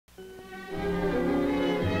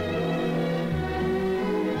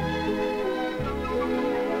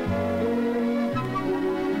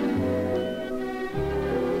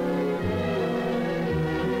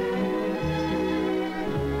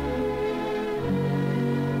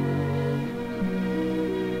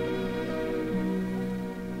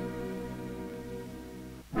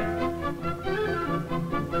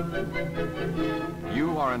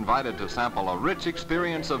are invited to sample a rich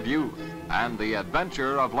experience of youth and the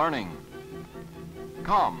adventure of learning.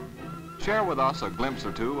 Come, share with us a glimpse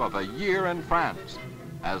or two of a year in France,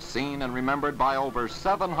 as seen and remembered by over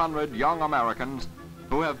 700 young Americans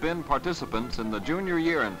who have been participants in the junior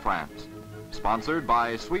year in France, sponsored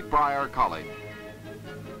by Briar College.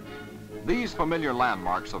 These familiar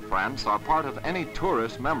landmarks of France are part of any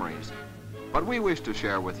tourist's memories, but we wish to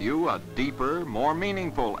share with you a deeper, more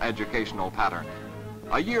meaningful educational pattern.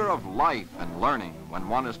 A year of life and learning when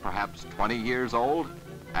one is perhaps 20 years old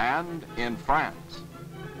and in France.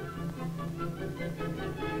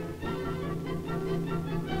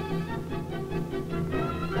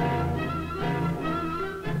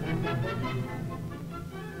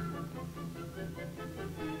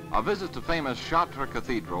 A visit to famous Chartres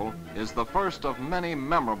Cathedral is the first of many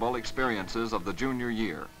memorable experiences of the junior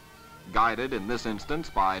year, guided in this instance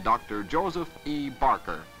by Dr. Joseph E.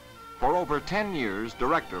 Barker, for over 10 years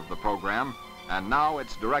director of the program and now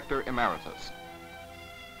its director emeritus.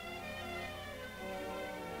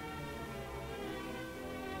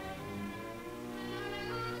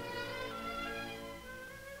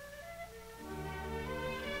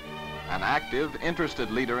 An active, interested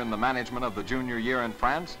leader in the management of the junior year in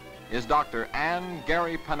France is Dr. Anne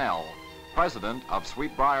Gary Pennell, president of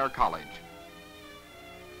Briar College.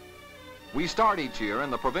 We start each year in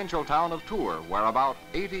the provincial town of Tours, where about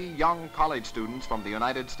 80 young college students from the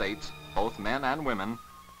United States, both men and women,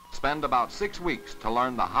 spend about 6 weeks to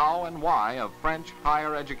learn the how and why of French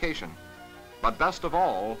higher education. But best of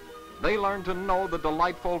all, they learn to know the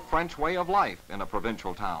delightful French way of life in a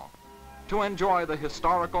provincial town, to enjoy the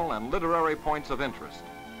historical and literary points of interest.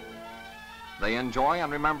 They enjoy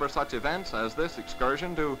and remember such events as this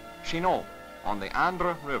excursion to Chinon on the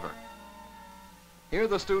Indre River. Here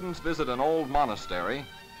the students visit an old monastery,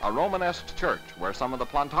 a Romanesque church where some of the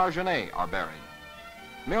Plantagenets are buried,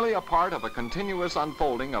 merely a part of a continuous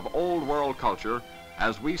unfolding of old world culture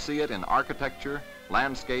as we see it in architecture,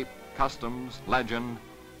 landscape, customs, legend,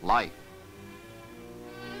 life.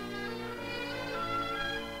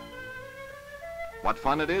 What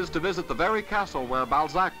fun it is to visit the very castle where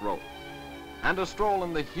Balzac wrote, and a stroll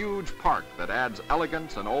in the huge park that adds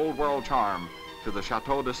elegance and old world charm to the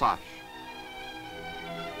Chateau de Sache.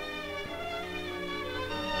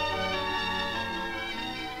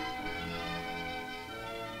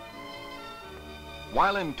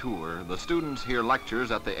 While in Tours, the students hear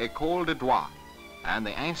lectures at the École de Droit and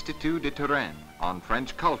the Institut de Touraine on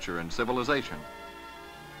French culture and civilization.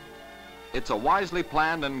 It's a wisely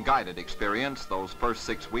planned and guided experience those first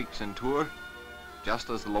 6 weeks in Tours. Just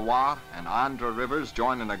as the Loire and Indre rivers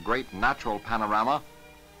join in a great natural panorama,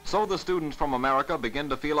 so the students from America begin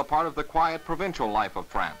to feel a part of the quiet provincial life of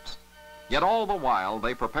France. Yet all the while,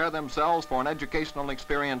 they prepare themselves for an educational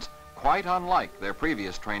experience quite unlike their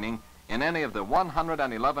previous training in any of the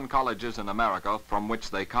 111 colleges in America from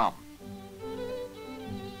which they come.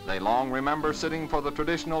 They long remember sitting for the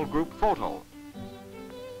traditional group photo.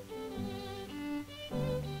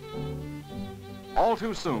 All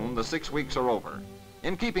too soon, the 6 weeks are over.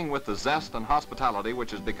 In keeping with the zest and hospitality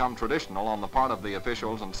which has become traditional on the part of the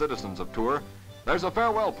officials and citizens of Tours, there's a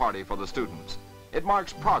farewell party for the students. It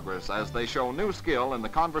marks progress as they show new skill in the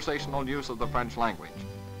conversational use of the French language.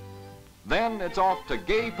 Then it's off to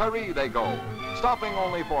Gay Paris they go, stopping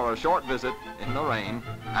only for a short visit in the rain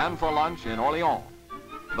and for lunch in Orléans.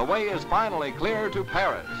 The way is finally clear to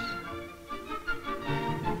Paris.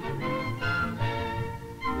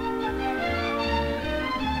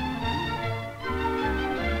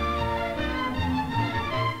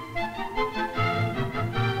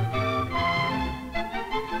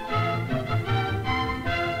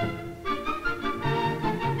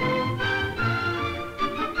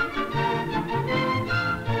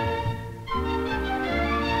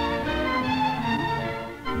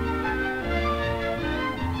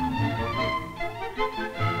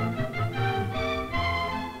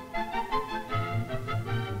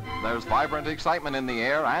 There's vibrant excitement in the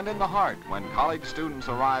air and in the heart when college students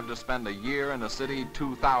arrive to spend a year in a city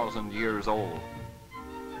 2,000 years old.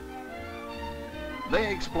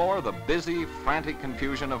 They explore the busy, frantic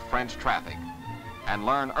confusion of French traffic and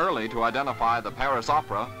learn early to identify the Paris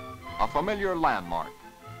Opera, a familiar landmark.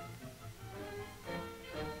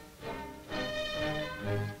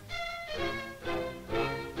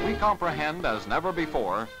 We comprehend as never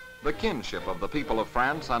before the kinship of the people of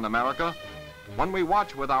France and America when we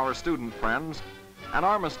watch with our student friends an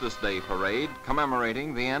Armistice Day parade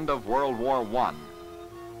commemorating the end of World War I.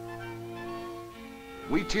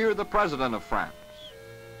 We cheer the President of France,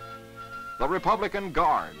 the Republican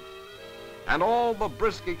Guard, and all the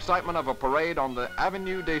brisk excitement of a parade on the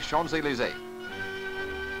Avenue des Champs-Élysées.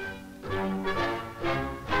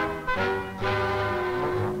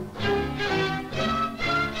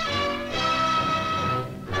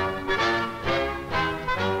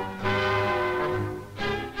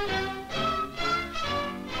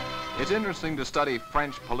 It's interesting to study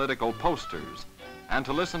French political posters and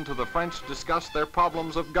to listen to the French discuss their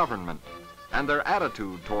problems of government and their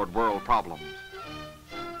attitude toward world problems.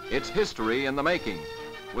 It's history in the making,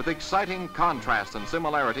 with exciting contrasts and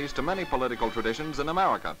similarities to many political traditions in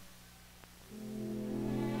America.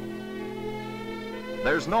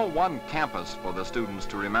 There's no one campus for the students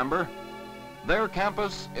to remember. Their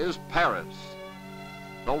campus is Paris.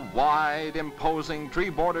 The wide, imposing,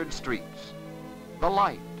 tree-bordered streets, the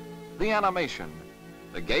light, the animation,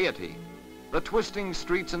 the gaiety, the twisting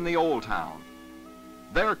streets in the old town.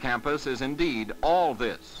 Their campus is indeed all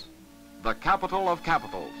this, the capital of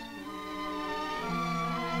capitals.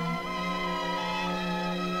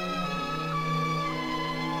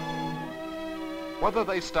 Whether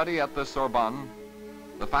they study at the Sorbonne,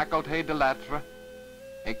 the Faculté des Lettres,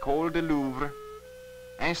 École de Louvre,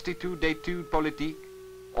 Institut d'études politiques,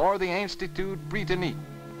 or the Institut Britannique,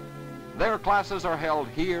 their classes are held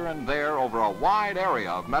here and there over a wide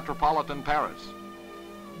area of metropolitan Paris.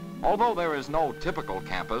 Although there is no typical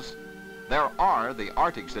campus, there are the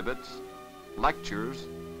art exhibits, lectures,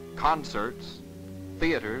 concerts,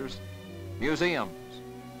 theaters, museums.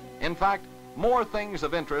 In fact, more things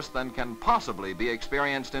of interest than can possibly be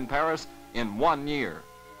experienced in Paris in 1 year.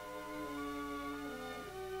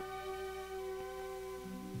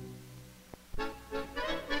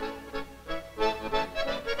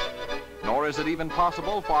 Nor is it even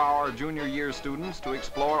possible for our junior year students to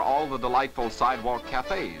explore all the delightful sidewalk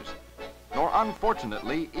cafes, nor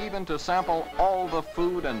unfortunately even to sample all the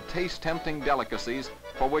food and taste-tempting delicacies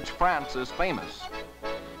for which France is famous.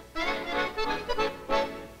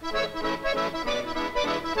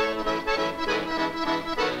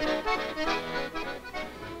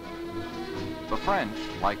 The French,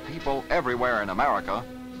 like people everywhere in America,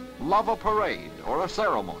 love a parade or a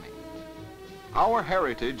ceremony. Our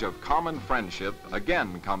heritage of common friendship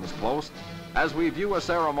again comes close as we view a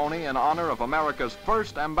ceremony in honor of America's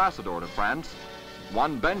first ambassador to France,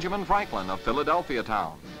 one Benjamin Franklin of Philadelphia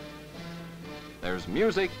town. There's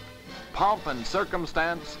music, pomp and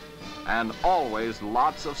circumstance, and always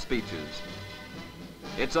lots of speeches.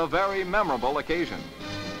 It's a very memorable occasion.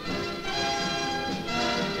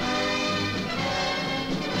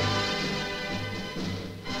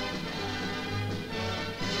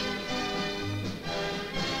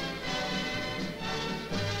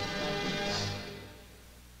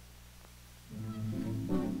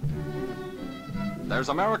 There's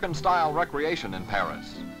American-style recreation in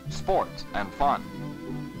Paris, sports and fun.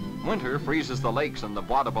 Winter freezes the lakes in the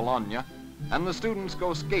Bois de Boulogne, and the students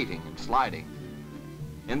go skating and sliding.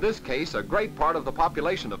 In this case, a great part of the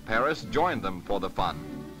population of Paris joined them for the fun.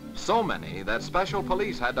 So many that special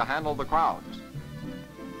police had to handle the crowds.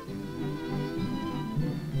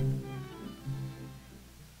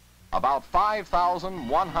 About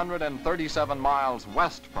 5,137 miles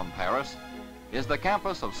west from Paris is the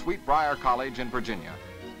campus of Sweet Briar College in Virginia,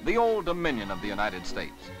 the old dominion of the United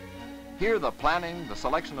States. Here the planning, the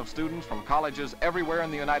selection of students from colleges everywhere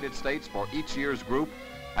in the United States for each year's group,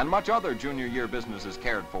 and much other junior year business is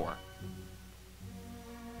cared for.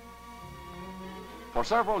 For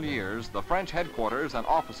several years, the French headquarters and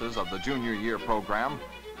offices of the junior year program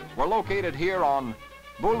were located here on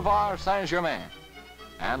Boulevard Saint-Germain.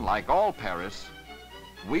 And like all Paris,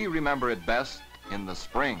 we remember it best in the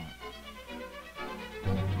spring.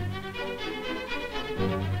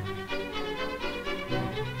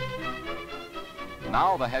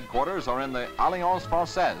 Now the headquarters are in the Alliance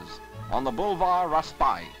Française on the Boulevard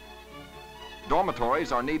Raspail.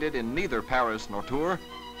 Dormitories are needed in neither Paris nor Tours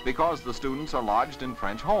because the students are lodged in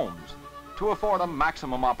French homes to afford a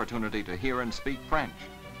maximum opportunity to hear and speak French,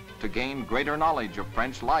 to gain greater knowledge of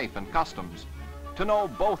French life and customs, to know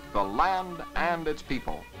both the land and its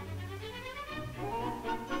people.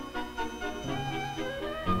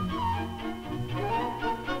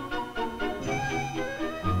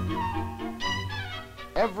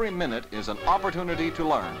 Every minute is an opportunity to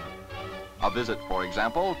learn. A visit, for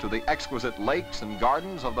example, to the exquisite lakes and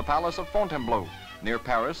gardens of the Palace of Fontainebleau near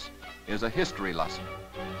Paris is a history lesson.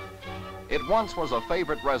 It once was a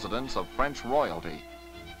favorite residence of French royalty,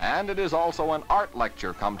 and it is also an art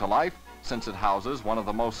lecture come to life since it houses one of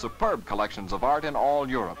the most superb collections of art in all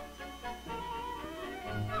Europe.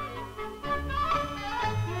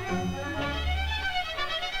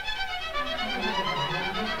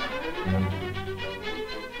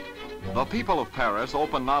 The people of Paris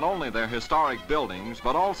open not only their historic buildings,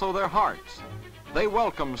 but also their hearts. They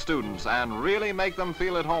welcome students and really make them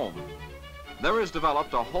feel at home. There is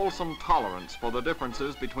developed a wholesome tolerance for the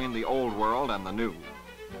differences between the old world and the new.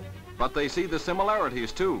 But they see the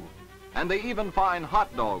similarities too, and they even find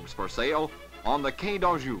hot dogs for sale on the Quai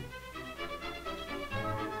d'Anjou.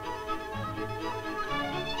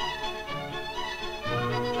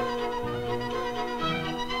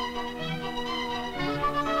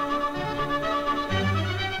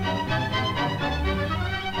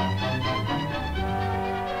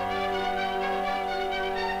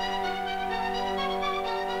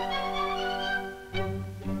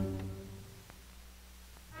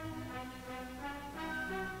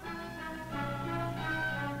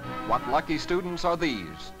 What lucky students are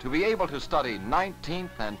these to be able to study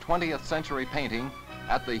 19th and 20th century painting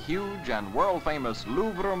at the huge and world-famous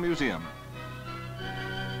Louvre Museum.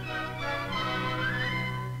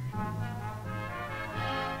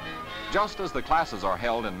 Just as the classes are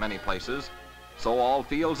held in many places, so all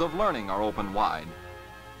fields of learning are open wide.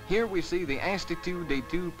 Here we see the Institut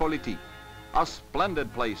d'études politiques, a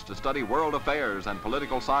splendid place to study world affairs and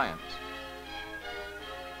political science.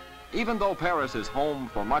 Even though Paris is home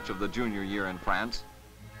for much of the junior year in France,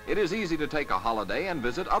 it is easy to take a holiday and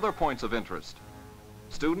visit other points of interest.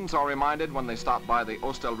 Students are reminded when they stop by the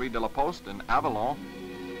Hôtellerie de la Poste in Avalon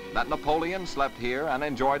that Napoleon slept here and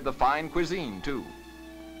enjoyed the fine cuisine too.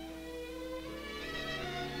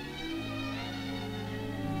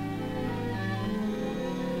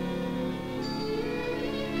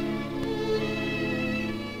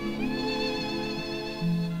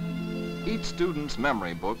 Each student's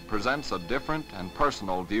memory book presents a different and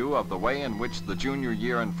personal view of the way in which the junior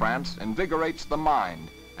year in France invigorates the mind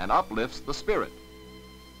and uplifts the spirit.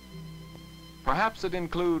 Perhaps it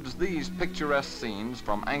includes these picturesque scenes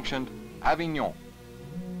from ancient Avignon.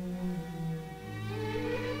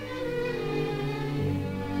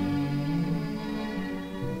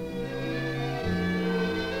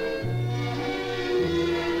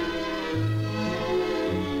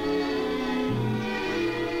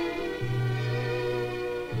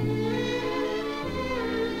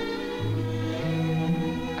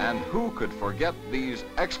 And who could forget these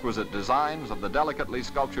exquisite designs of the delicately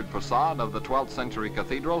sculptured facade of the 12th century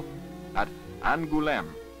cathedral at Angoulême?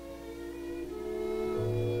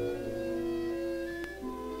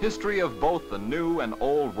 History of both the new and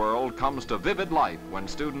old world comes to vivid life when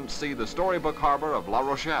students see the storybook harbor of La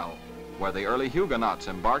Rochelle, where the early Huguenots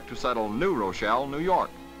embarked to settle New Rochelle, New York.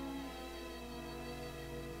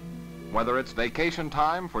 Whether it's vacation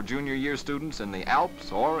time for junior year students in the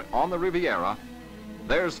Alps or on the Riviera,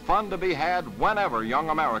 there's fun to be had whenever young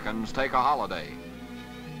Americans take a holiday.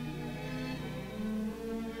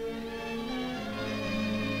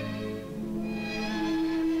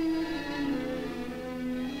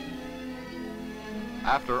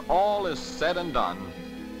 After all is said and done,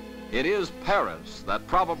 it is Paris that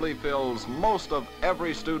probably fills most of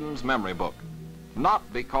every student's memory book, not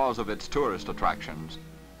because of its tourist attractions,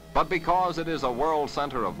 but because it is a world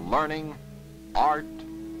center of learning, art,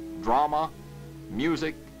 drama,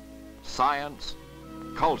 music, science,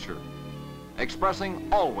 culture, expressing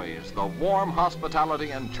always the warm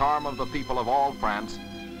hospitality and charm of the people of all France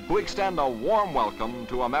who extend a warm welcome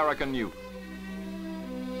to American youth.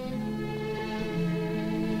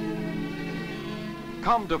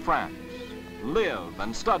 Come to France, live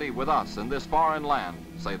and study with us in this foreign land,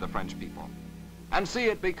 say the French people, and see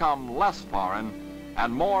it become less foreign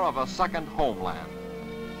and more of a second homeland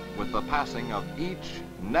with the passing of each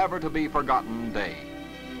never-to-be-forgotten day.